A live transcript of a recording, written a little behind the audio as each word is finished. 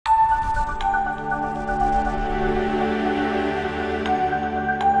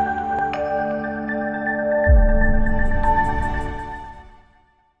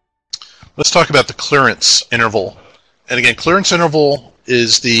Let's talk about the clearance interval. And again, clearance interval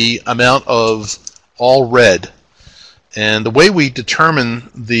is the amount of all red. And the way we determine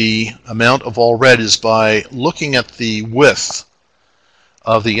the amount of all red is by looking at the width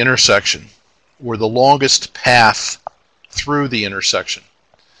of the intersection, or the longest path through the intersection.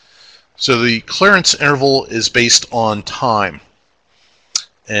 So the clearance interval is based on time.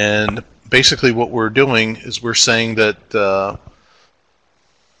 And basically what we're doing is we're saying that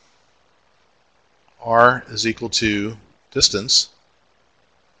R is equal to distance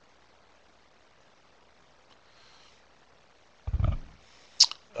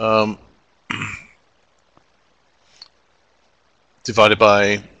divided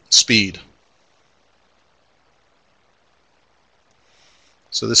by speed.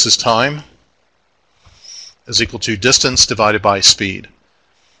 So this is time is equal to distance divided by speed.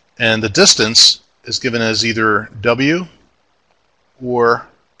 And the distance is given as either W or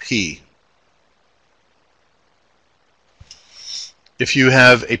P. If you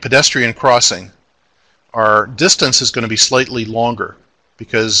have a pedestrian crossing, our distance is going to be slightly longer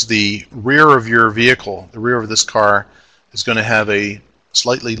because the rear of your vehicle, the rear of this car, is going to have a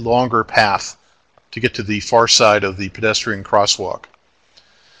slightly longer path to get to the far side of the pedestrian crosswalk.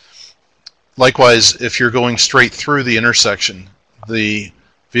 Likewise, if you're going straight through the intersection, the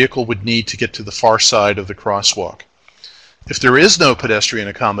vehicle would need to get to the far side of the crosswalk. If there is no pedestrian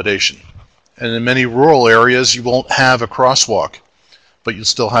accommodation, and in many rural areas you won't have a crosswalk, but you'll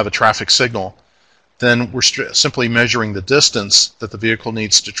still have a traffic signal, then we're simply measuring the distance that the vehicle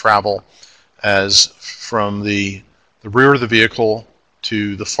needs to travel as from the rear of the vehicle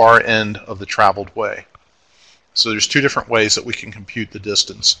to the far end of the traveled way. So there's two different ways that we can compute the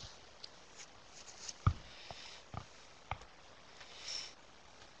distance.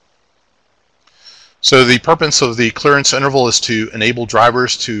 So the purpose of the clearance interval is to enable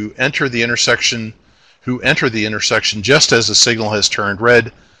drivers to enter the intersection just as the signal has turned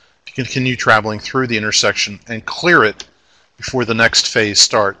red, to continue traveling through the intersection and clear it before the next phase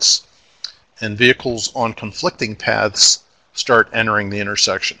starts, and vehicles on conflicting paths start entering the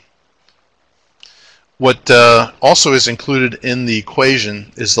intersection. What also is included in the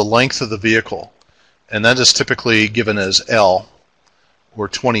equation is the length of the vehicle, and that is typically given as L, or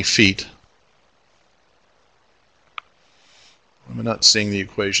 20 feet. I'm not seeing the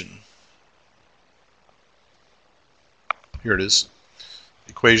equation. Here it is.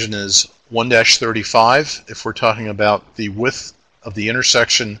 The equation is 1-35 if we're talking about the width of the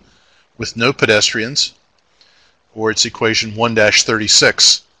intersection with no pedestrians, or it's equation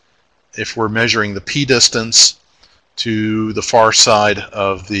 1-36 if we're measuring the P distance to the far side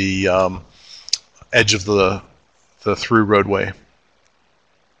of the edge of the through roadway.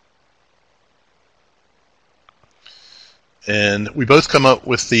 And we both come up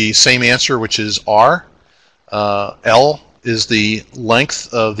with the same answer, which is R. L is the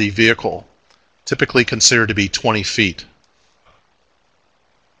length of the vehicle, typically considered to be 20 feet.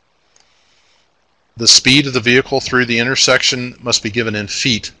 The speed of the vehicle through the intersection must be given in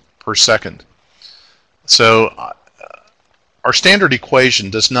feet per second. So our standard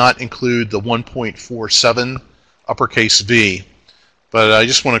equation does not include the 1.47 uppercase V, but I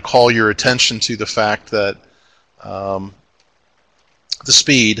just want to call your attention to the fact that the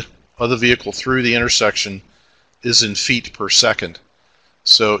speed of the vehicle through the intersection is in feet per second.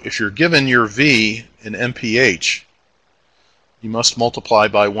 So if you're given your V in mph, you must multiply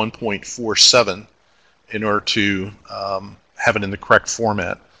by 1.47 in order to have it in the correct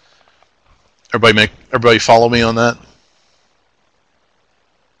format. Everybody follow me on that?